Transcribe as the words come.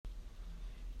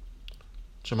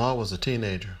Jamal was a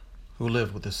teenager who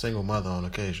lived with his single mother on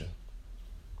occasion.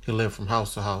 He lived from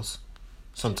house to house,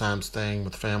 sometimes staying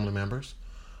with family members,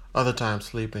 other times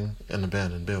sleeping in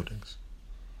abandoned buildings.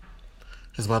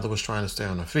 His mother was trying to stay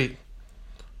on her feet,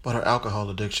 but her alcohol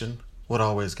addiction would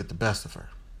always get the best of her.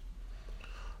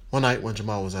 One night when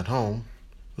Jamal was at home,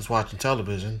 he was watching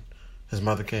television, his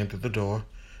mother came through the door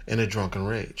in a drunken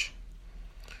rage.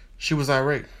 She was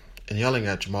irate and yelling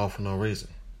at Jamal for no reason.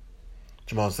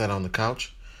 Jamal sat on the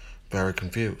couch, very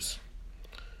confused.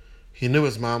 He knew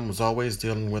his mom was always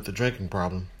dealing with a drinking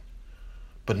problem,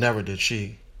 but never did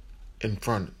she in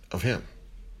front of him.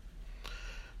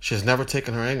 She has never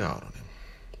taken her anger out on him.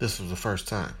 This was the first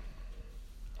time.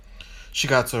 She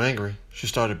got so angry, she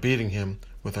started beating him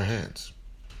with her hands.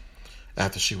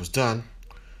 After she was done,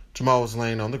 Jamal was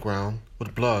laying on the ground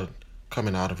with blood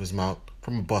coming out of his mouth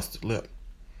from a busted lip.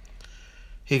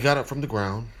 He got up from the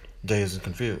ground, dazed and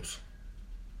confused.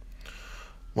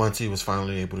 Once he was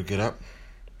finally able to get up,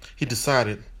 he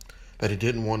decided that he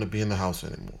didn't want to be in the house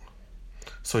anymore.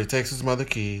 So he takes his mother's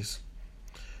keys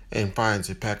and finds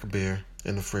a pack of beer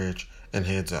in the fridge and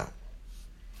heads out.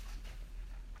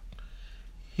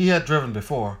 He had driven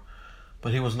before,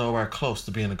 but he was nowhere close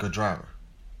to being a good driver.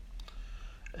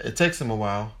 It takes him a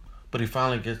while, but he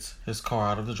finally gets his car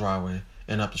out of the driveway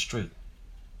and up the street.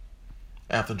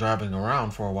 After driving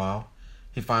around for a while,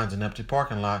 he finds an empty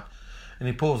parking lot and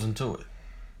he pulls into it.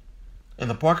 In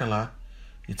the parking lot,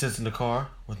 he sits in the car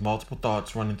with multiple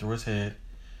thoughts running through his head,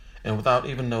 and without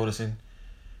even noticing,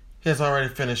 he has already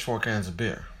finished 4 cans of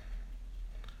beer.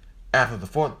 After the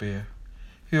 4th beer,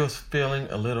 he was feeling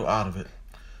a little out of it,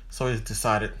 so he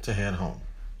decided to head home.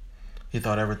 He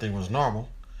thought everything was normal,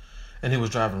 and he was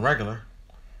driving regular,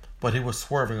 but he was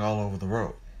swerving all over the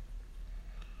road.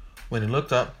 When he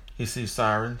looked up, he sees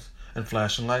sirens and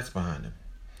flashing lights behind him.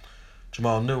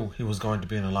 Jamal knew he was going to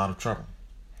be in a lot of trouble.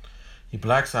 He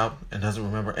blacks out and doesn't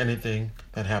remember anything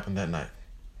that happened that night.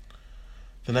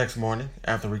 The next morning,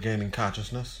 after regaining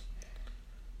consciousness,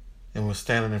 and was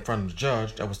standing in front of the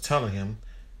judge that was telling him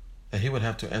that he would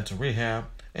have to enter rehab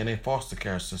and a foster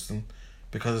care system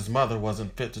because his mother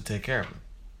wasn't fit to take care of him.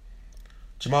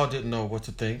 Jamal didn't know what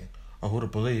to think or who to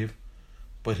believe,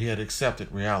 but he had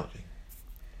accepted reality.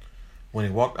 When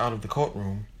he walked out of the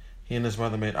courtroom, he and his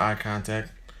mother made eye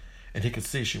contact, and he could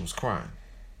see she was crying.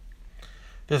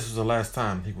 This was the last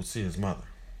time he would see his mother.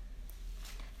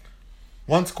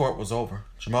 Once court was over,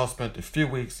 Jamal spent a few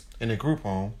weeks in a group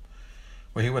home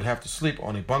where he would have to sleep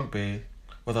on a bunk bed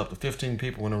with up to 15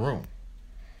 people in a room.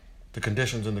 The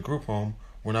conditions in the group home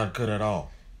were not good at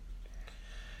all.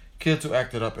 Kids who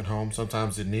acted up at home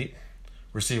sometimes didn't eat,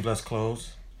 received less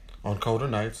clothes on colder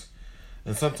nights,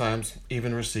 and sometimes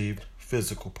even received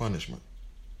physical punishment.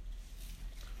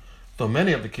 Though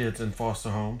many of the kids in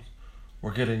foster homes were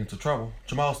getting into trouble,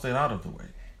 Jamal stayed out of the way,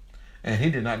 and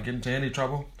he did not get into any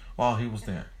trouble while he was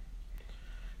there.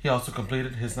 He also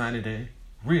completed his 90-day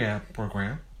rehab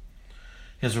program.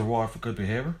 His reward for good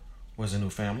behavior was a new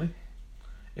family.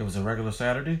 It was a regular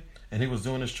Saturday, and he was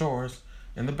doing his chores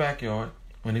in the backyard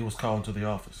when he was called to the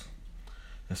office.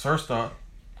 His first thought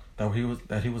that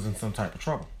he was in some type of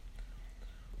trouble.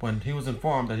 When he was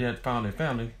informed that he had found a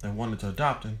family that wanted to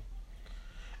adopt him,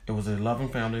 it was a loving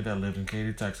family that lived in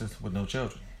Katy, Texas, with no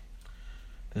children.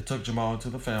 They took Jamal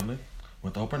into the family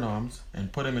with open arms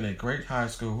and put him in a great high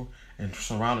school and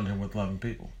surrounded him with loving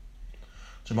people.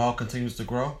 Jamal continues to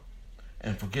grow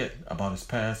and forget about his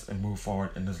past and move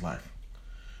forward in his life.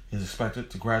 He's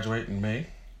expected to graduate in May.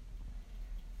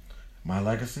 My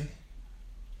legacy: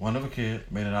 one of a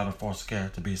kid made it out of foster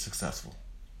care to be successful.